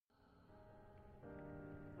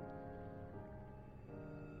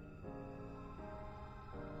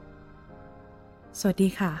สวัสดี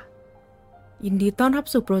ค่ะยินดีต้อนรับ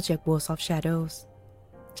สู่โปรเจกต์ World of Shadows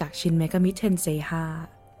จากชินเมกามิเทนเซ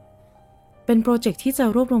5เป็นโปรเจกต์ที่จะ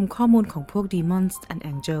รวบรวมข้อมูลของพวก Demons and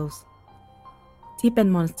Angels ที่เป็น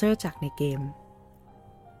มอนสเตอร์จากในเกม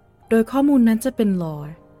โดยข้อมูลนั้นจะเป็นลอ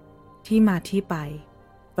ร์ที่มาที่ไป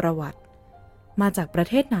ประวัติมาจากประ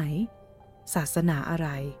เทศไหนศาสนาอะไร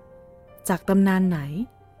จากตำนานไหน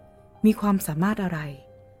มีความสามารถอะไร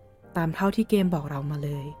ตามเท่าที่เกมบอกเรามาเ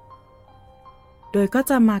ลยโดยก็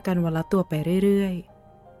จะมากันวันละตัวไปเรื่อย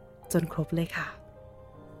ๆจนครบเลยค่ะ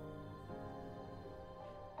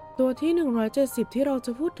ตัวที่170ที่เราจ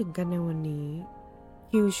ะพูดถึงกันในวันนี้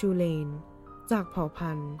คิวชูเลนจากเผ่า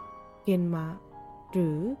พันธุ์เกนมะหรื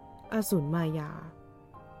ออสูรมายา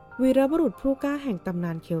วีรบุรุษผู้กล้าแห่งตำน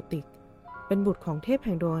านเคลติกเป็นบุตรของเทพแ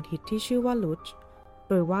ห่งดวงอาทิตย์ที่ชื่อว่าลุช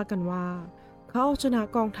โดยว่ากันว่าเขาเอาชนะ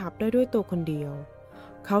กองทัพได้ด้วยตัวคนเดียว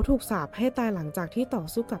เขาถูกสาปให้ตายหลังจากที่ต่อ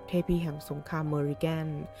สู้กับเทพีแห่งสงครามเมอริแกน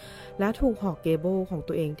และถูกหอกเกเบิลของ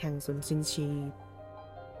ตัวเองแทงจนสิ้นชีพ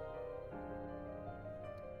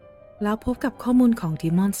แล้วพบกับข้อมูลของ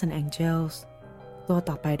Demons and Angels ตัว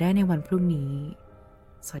ต่อไปได้ในวันพรุ่งนี้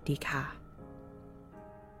สวัสดีค่ะ